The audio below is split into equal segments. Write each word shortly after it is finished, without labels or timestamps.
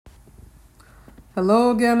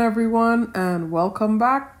Hello again, everyone, and welcome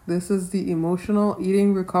back. This is the Emotional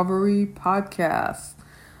Eating Recovery Podcast.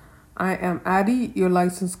 I am Addie, your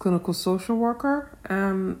licensed clinical social worker,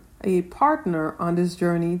 and a partner on this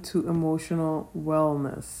journey to emotional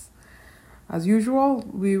wellness. As usual,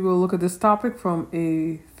 we will look at this topic from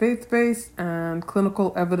a faith-based and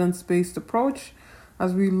clinical evidence-based approach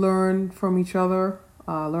as we learn from each other,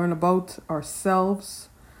 learn about ourselves,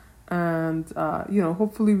 and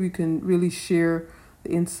hopefully we can really share the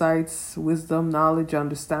insights, wisdom, knowledge,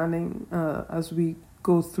 understanding as we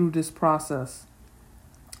go through this process.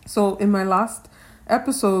 So in my last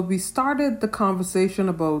episode, we started the conversation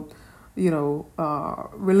about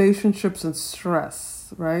relationships and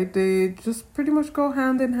stress, right? They just pretty much go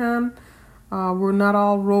hand in hand. We're not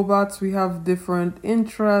all robots. We have different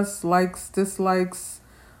interests, likes, dislikes,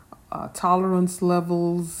 tolerance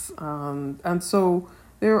levels, and so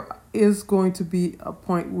there is going to be a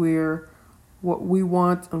point where what we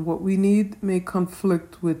want and what we need may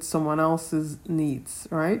conflict with someone else's needs,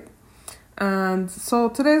 right? And so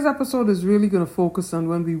today's episode is really going to focus on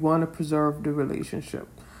when we want to preserve the relationship.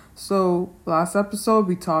 So last episode,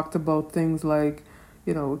 we talked about things like,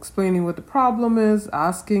 explaining what the problem is,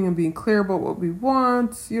 asking and being clear about what we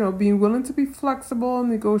want, being willing to be flexible and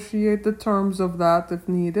negotiate the terms of that if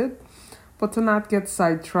needed, but to not get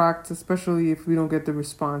sidetracked, especially if we don't get the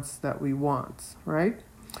response that we want, right?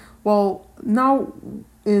 Well, now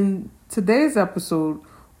in today's episode,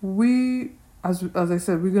 as I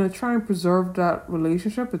said, we're going to try and preserve that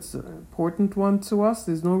relationship. It's an important one to us.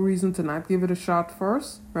 There's no reason to not give it a shot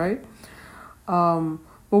first, right?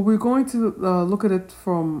 But we're going to look at it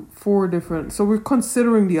from so we're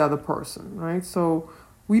considering the other person, right? So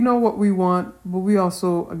we know what we want, but we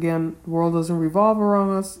also, again, the world doesn't revolve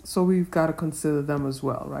around us, so we've got to consider them as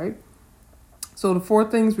well, right? So the 4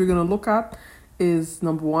 things we're going to look at is,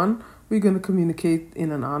 number 1, we're going to communicate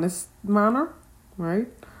in an honest manner, right?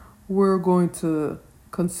 We're going to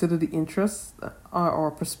consider the interests or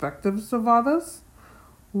perspectives of others.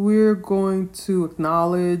 We're going to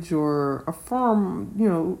acknowledge or affirm,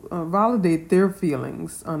 validate their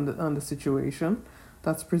feelings on the situation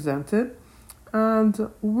that's presented. And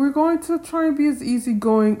we're going to try and be as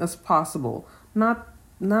easygoing as possible, not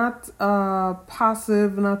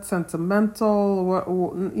passive, not sentimental,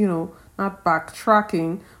 not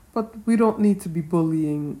backtracking, but we don't need to be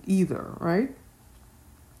bullying either, right?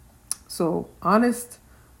 So honest,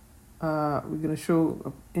 we're going to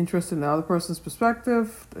show interest in the other person's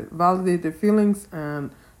perspective, validate their feelings,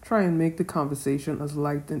 and try and make the conversation as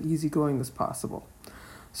light and easygoing as possible.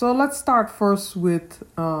 So let's start first with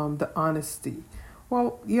the honesty.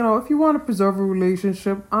 Well, if you want to preserve a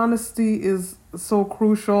relationship, honesty is so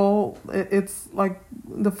crucial. It's like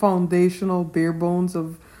the foundational bare bones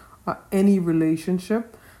of any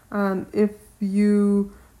relationship. And if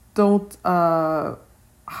you don't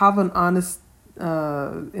have an honest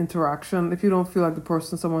interaction, if you don't feel like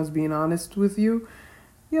someone's being honest with you,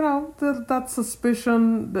 that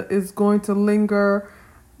suspicion that is going to linger.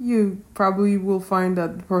 You probably will find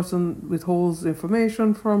that the person withholds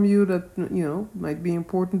information from you that, might be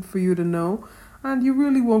important for you to know. And you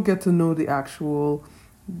really won't get to know the actual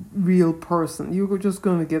real person. You're just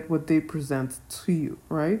going to get what they present to you,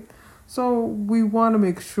 right? So we want to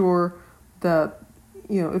make sure that,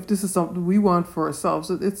 if this is something we want for ourselves,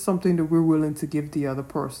 it's something that we're willing to give the other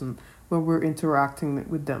person when we're interacting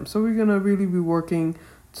with them. So we're going to really be working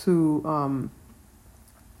to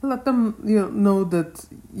let them know that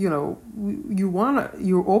you're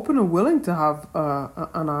open and willing to have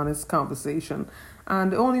an honest conversation.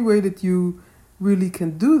 And the only way that you really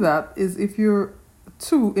can do that is if you're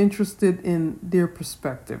too interested in their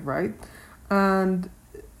perspective, right? And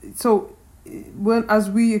so as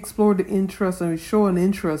we explore the interest and we show an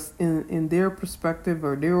interest in their perspective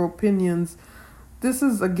or their opinions, this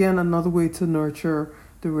is again another way to nurture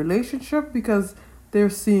the relationship, because they're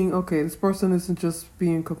seeing, okay, this person isn't just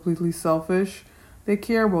being completely selfish. They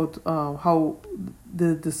care about how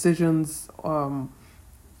the decisions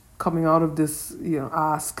coming out of this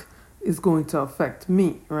ask is going to affect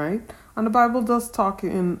me, right? And the Bible does talk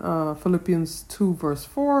in Philippians 2 verse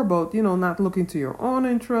 4 about not looking to your own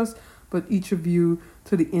interest, but each of you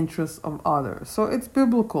to the interests of others. So it's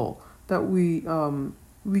biblical that we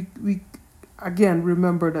again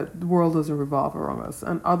remember that the world doesn't revolve around us,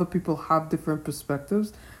 and other people have different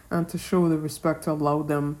perspectives, and to show the respect, to allow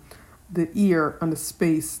them the ear and the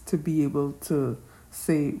space to be able to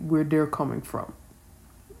say where they're coming from.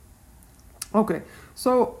 Okay,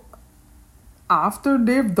 so after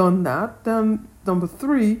they've done that, then number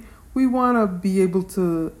 3, we want to be able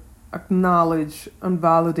to acknowledge and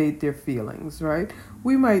validate their feelings, right?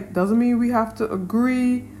 doesn't mean we have to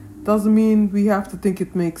agree, doesn't mean we have to think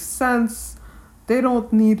it makes sense. They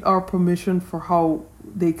don't need our permission for how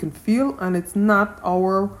they can feel, and it's not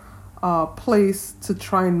our place to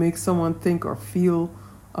try and make someone think or feel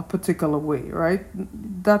a particular way, right?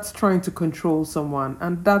 That's trying to control someone,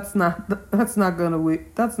 and that's not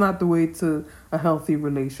the way to a healthy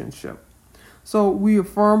relationship. So we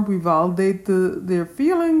affirm, we validate their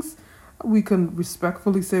feelings. We can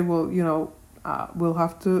respectfully say, well, we'll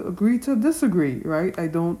have to agree to disagree, right? I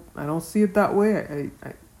don't see it that way.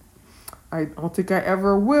 I don't think I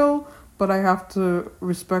ever will, but I have to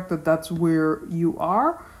respect that that's where you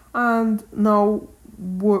are. And now,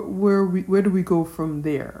 where do we go from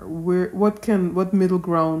there? What middle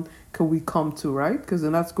ground can we come to, right? Because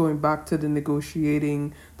then that's going back to the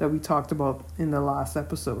negotiating that we talked about in the last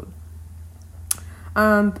episode.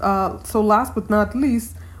 And so last but not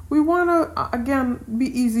least, we want to, again, be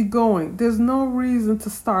easygoing. There's no reason to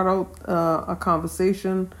start out a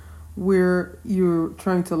conversation where you're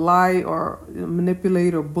trying to lie or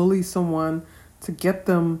manipulate or bully someone to get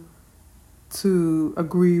them to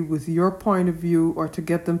agree with your point of view or to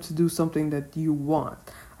get them to do something that you want.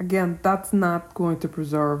 Again, that's not going to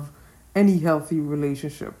preserve any healthy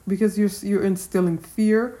relationship, because you're instilling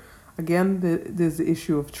fear. Again, there's the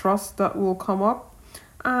issue of trust that will come up.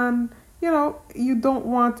 And, you don't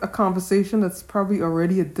want a conversation that's probably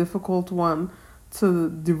already a difficult one to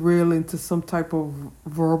derail into some type of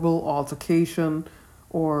verbal altercation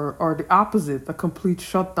or the opposite, a complete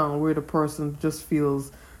shutdown where the person just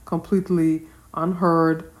feels completely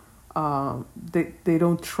unheard. They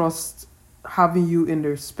don't trust having you in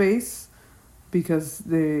their space because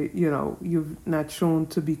you've not shown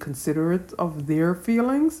to be considerate of their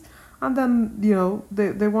feelings. And then,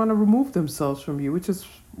 they want to remove themselves from you, which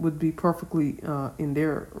would be perfectly in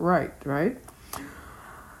their right?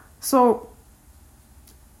 So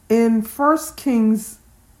in 1 Kings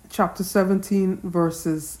chapter 17,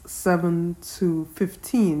 verses 7 to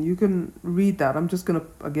 15, you can read that. I'm just going to,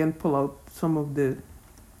 again, pull out some of the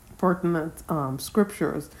pertinent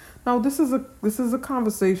scriptures. Now, this is a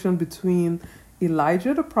conversation between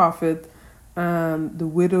Elijah the prophet and the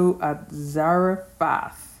widow at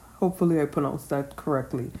Zarephath. Hopefully I pronounced that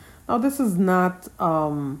correctly. Now, this is not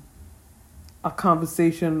a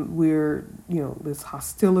conversation where, there's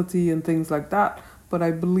hostility and things like that. But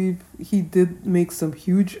I believe he did make some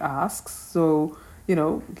huge asks. So,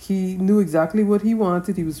 he knew exactly what he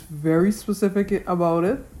wanted. He was very specific about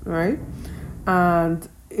it, right? And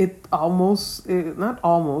it to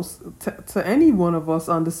any one of us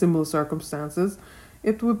under similar circumstances,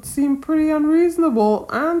 it would seem pretty unreasonable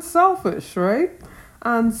and selfish, right?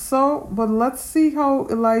 And so, but let's see how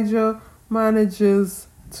Elijah manages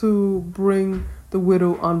to bring the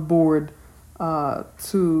widow on board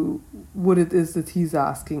to what it is that he's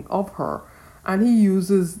asking of her. And he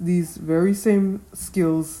uses these very same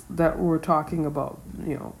skills that we're talking about,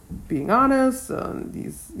 being honest, and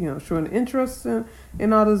these, showing interest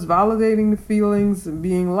in others, validating the feelings and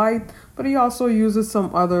being light. But he also uses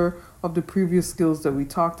some other of the previous skills that we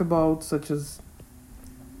talked about, such as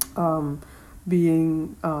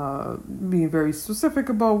being very specific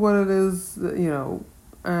about what it is,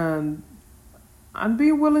 and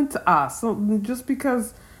being willing to ask. So just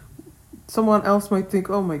because someone else might think,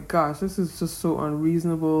 oh my gosh, this is just so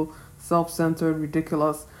unreasonable, self-centered,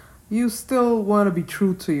 ridiculous, you still want to be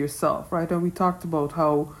true to yourself, right? And we talked about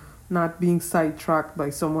how not being sidetracked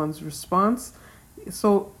by someone's response.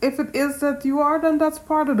 So if it is that you are, then that's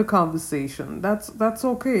part of the conversation. That's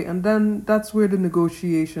okay. And then that's where the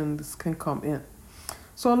negotiations can come in.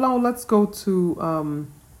 So now let's go to,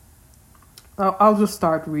 I'll just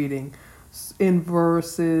start reading in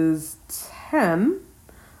verses 10.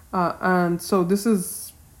 And so this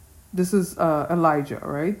is Elijah,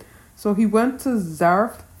 right? So he went to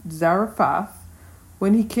Zarephath.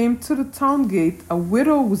 When he came to the town gate, a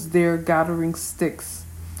widow was there gathering sticks.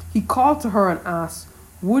 He called to her and asked,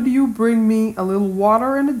 "Would you bring me a little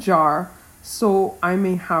water in a jar so I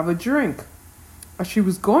may have a drink?" As she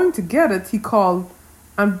was going to get it, he called,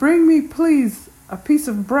 "And bring me, please, a piece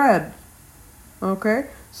of bread." Okay,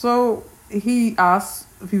 so he asked,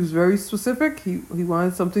 he was very specific. He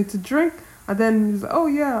wanted something to drink, and then he's like, "Oh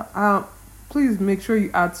yeah, please make sure you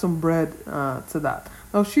add some bread to that."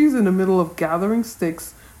 Now she's in the middle of gathering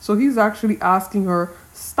sticks, so he's actually asking her,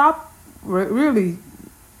 "Stop, really,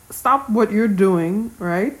 stop what you're doing,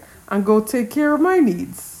 right, and go take care of my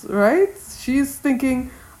needs," right? She's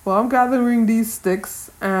thinking, well, I'm gathering these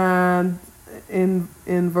sticks, and in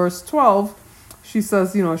verse 12. She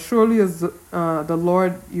says, "Surely as the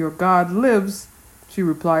Lord your God lives," She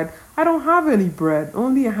replied, I don't have any bread,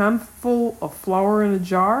 only a handful of flour in a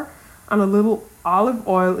jar and a little olive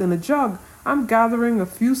oil in a jug. I'm gathering a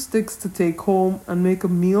few sticks to take home and make a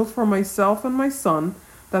meal for myself and my son,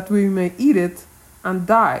 that we may eat it and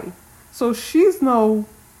die. So she's now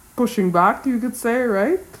pushing back, you could say,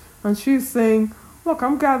 right? And she's saying, look,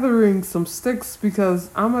 I'm gathering some sticks because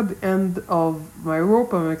I'm at the end of my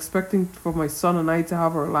rope. I'm expecting for my son and I to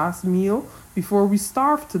have our last meal before we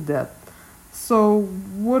starve to death. So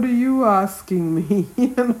what are you asking me?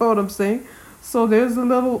 You know what I'm saying? So there's a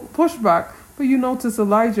little pushback. But you notice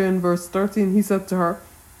Elijah in verse 13, he said to her,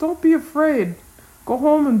 don't be afraid. Go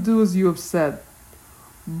home and do as you have said.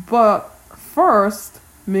 But first,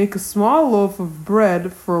 make a small loaf of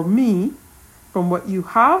bread for me from what you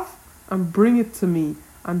have and bring it to me.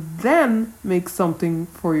 And then make something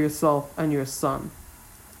for yourself and your son.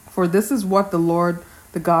 For this is what the Lord,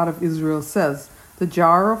 the God of Israel, says. The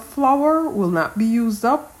jar of flour will not be used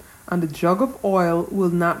up, and the jug of oil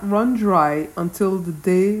will not run dry until the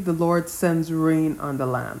day the Lord sends rain on the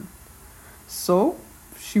land. So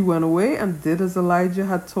she went away and did as Elijah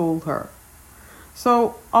had told her.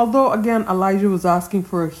 So, although again Elijah was asking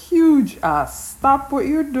for a huge ask, stop what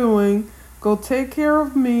you're doing, go take care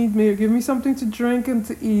of me, give me something to drink and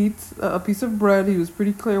to eat, a piece of bread. He was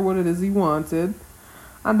pretty clear what it is he wanted.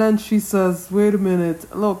 And then she says, wait a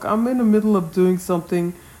minute, look, I'm in the middle of doing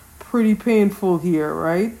something pretty painful here,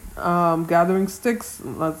 right? Gathering sticks,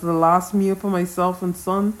 that's the last meal for myself and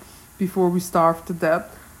son before we starve to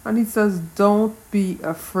death. And he says, don't be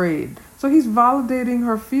afraid. So he's validating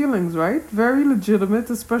her feelings, right? Very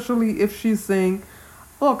legitimate, especially if she's saying,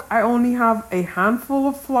 look, I only have a handful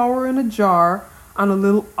of flour in a jar and a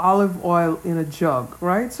little olive oil in a jug,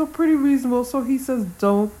 right? So pretty reasonable. So he says,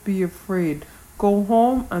 don't be afraid. Go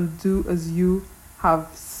home and do as you have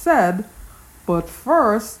said, but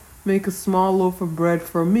first make a small loaf of bread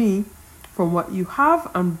for me from what you have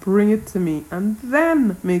and bring it to me, and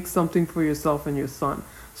then make something for yourself and your son.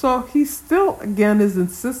 So he still, again, is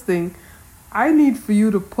insisting, I need for you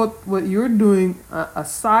to put what you're doing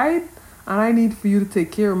aside, and I need for you to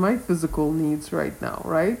take care of my physical needs right now,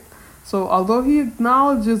 right? So although he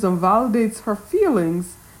acknowledges and validates her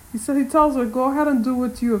feelings, he tells her, go ahead and do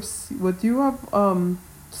what you have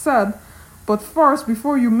said, but first,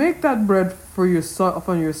 before you make that bread for your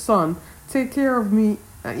son, take care of me.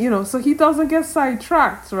 So he doesn't get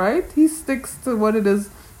sidetracked, right? He sticks to what it is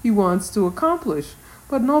he wants to accomplish.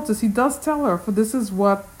 But notice, he does tell her, for this is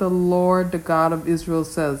what the Lord, the God of Israel,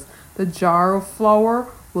 says. The jar of flour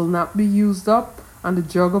will not be used up, and the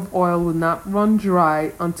jug of oil will not run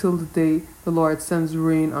dry until the day the Lord sends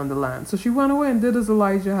rain on the land. So she went away and did as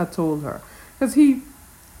Elijah had told her.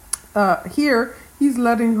 Because here, he's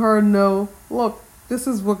letting her know, look, this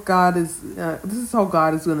is what God is, this is how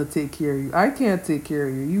God is going to take care of you. I can't take care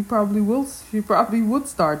of you. You probably would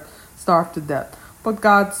starve to death. But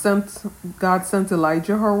God sent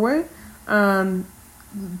Elijah her way, and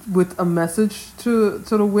with a message to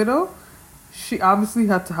the widow. She obviously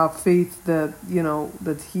had to have faith that,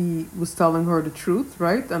 that he was telling her the truth,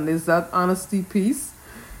 right? And is that honesty piece.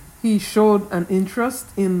 He showed an interest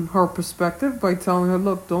in her perspective by telling her,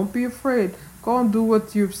 look, don't be afraid. Go and do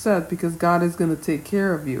what you've said because God is going to take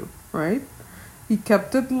care of you, right? He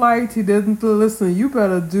kept it light. He didn't listen. You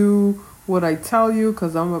better do what I tell you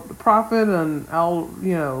because I'm a prophet and I'll,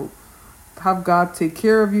 have God take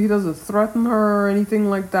care of you. He doesn't threaten her or anything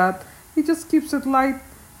like that. He just keeps it light.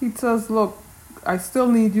 He says, look, I still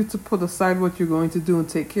need you to put aside what you're going to do and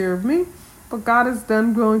take care of me, but God is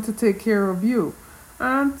then going to take care of you.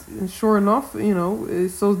 And sure enough,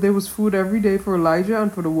 so there was food every day for Elijah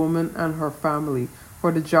and for the woman and her family.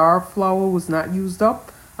 For the jar of flour was not used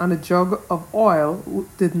up, and the jug of oil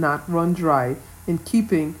did not run dry, in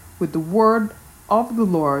keeping with the word of the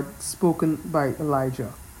Lord spoken by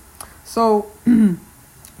Elijah. So,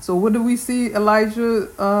 so what do we see Elijah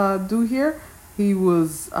do here? He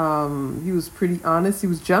was pretty honest. He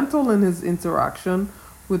was gentle in his interaction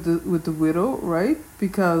with the widow, right?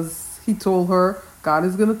 Because he told her, God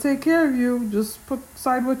is going to take care of you. Just put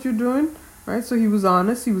aside what you're doing, right? So he was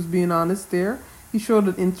honest. He was being honest there. He showed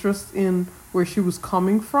an interest in where she was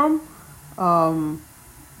coming from by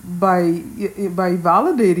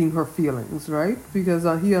validating her feelings, right? Because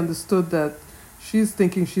he understood that she's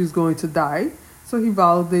thinking she's going to die. So he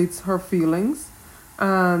validates her feelings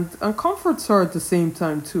and comforts her at the same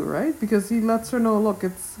time too, right? Because he lets her know, look,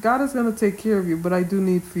 God is going to take care of you, but I do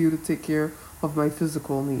need for you to take care of my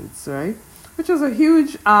physical needs, right? Which is a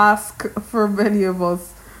huge ask for many of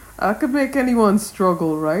us. Could make anyone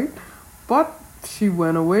struggle, right? But she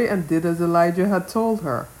went away and did as Elijah had told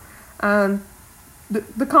her. And,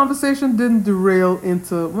 the conversation didn't derail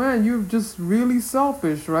into, man, you're just really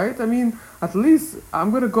selfish, right? I mean, at least I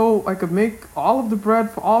could make all of the bread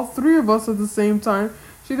for all three of us at the same time.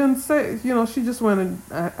 She didn't say, she just went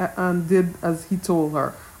and did as he told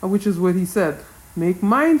her, which is what he said: make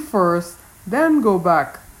mine first, then go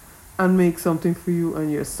back and make something for you and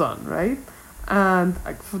your son, right? And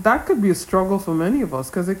that could be a struggle for many of us,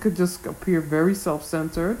 because it could just appear very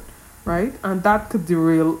self-centered, right? And that could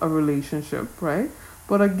derail a relationship, right?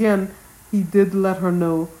 But again, he did let her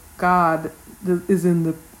know God is in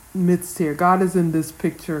the midst here. God is in this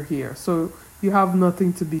picture here. So you have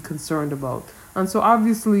nothing to be concerned about. And so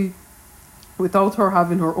obviously, without her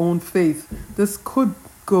having her own faith, this could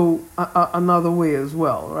go another way as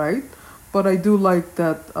well, right? But I do like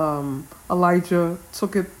that Elijah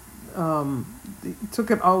took it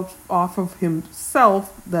out off of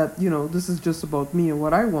himself, that this is just about me and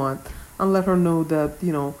what I want, and let her know that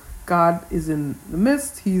God is in the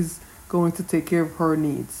midst. He's going to take care of her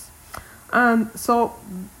needs. And so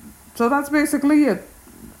that's basically it.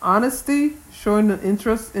 Honesty, showing an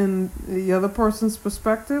interest in the other person's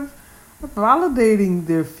perspective, validating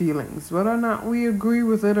their feelings, whether or not we agree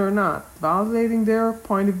with it or not, validating their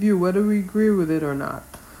point of view, whether we agree with it or not,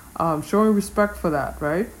 showing respect for that,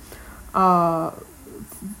 right? And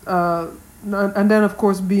then of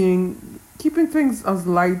course keeping things as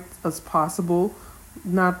light as possible,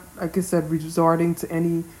 not, like I said, resorting to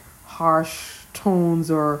any harsh tones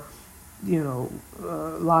or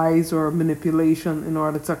lies or manipulation in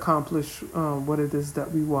order to accomplish what it is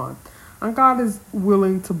that we want. And God is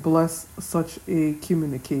willing to bless such a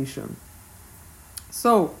communication.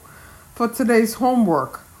 So for today's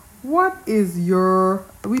homework, we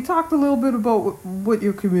talked a little bit about what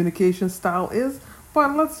your communication style is,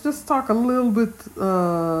 but let's just talk a little bit,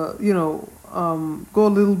 go a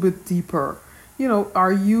little bit deeper.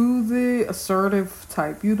 Are you the assertive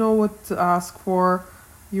type? You know what to ask for.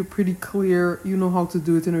 You're pretty clear. You know how to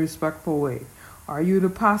do it in a respectful way. Are you the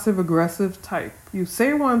passive-aggressive type? You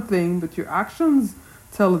say one thing, but your actions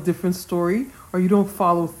tell a different story, or you don't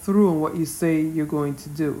follow through on what you say you're going to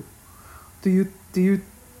do. Do you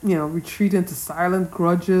retreat into silent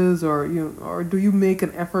grudges, or do you make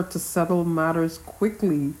an effort to settle matters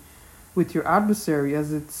quickly with your adversary,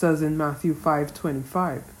 as it says in Matthew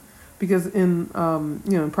 5:25? Because in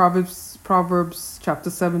Proverbs chapter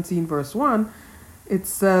 17 verse 1, it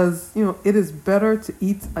says, it is better to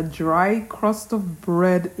eat a dry crust of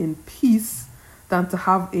bread in peace than to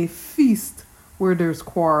have a feast where there's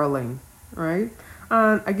quarreling, right?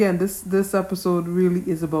 And again, this episode really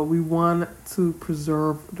is about, we want to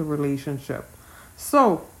preserve the relationship.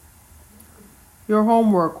 So, your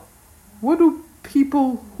homework: what do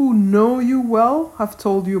people who know you well have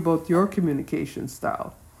told you about your communication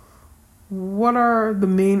style? What are the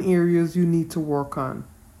main areas you need to work on?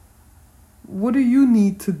 What do you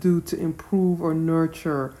need to do to improve or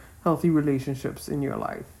nurture healthy relationships in your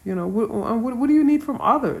life? What do you need from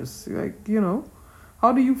others?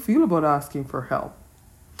 How do you feel about asking for help?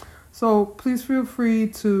 So please feel free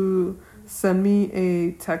to send me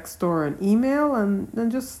a text or an email, and then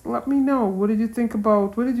just let me know. What did you think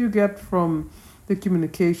about, what did you get from the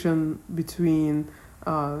communication between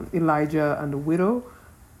Elijah and the widow?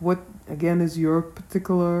 What, again, is your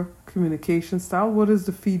particular communication style? What is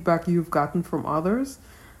the feedback you've gotten from others?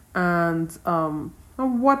 And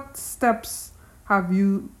what steps have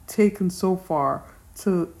you taken so far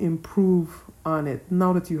to improve on it,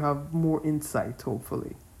 now that you have more insight,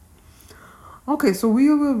 hopefully? Okay, so we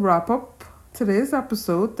will wrap up today's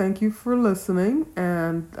episode. Thank you for listening,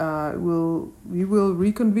 and we will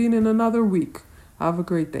reconvene in another week. Have a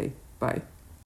great day. Bye.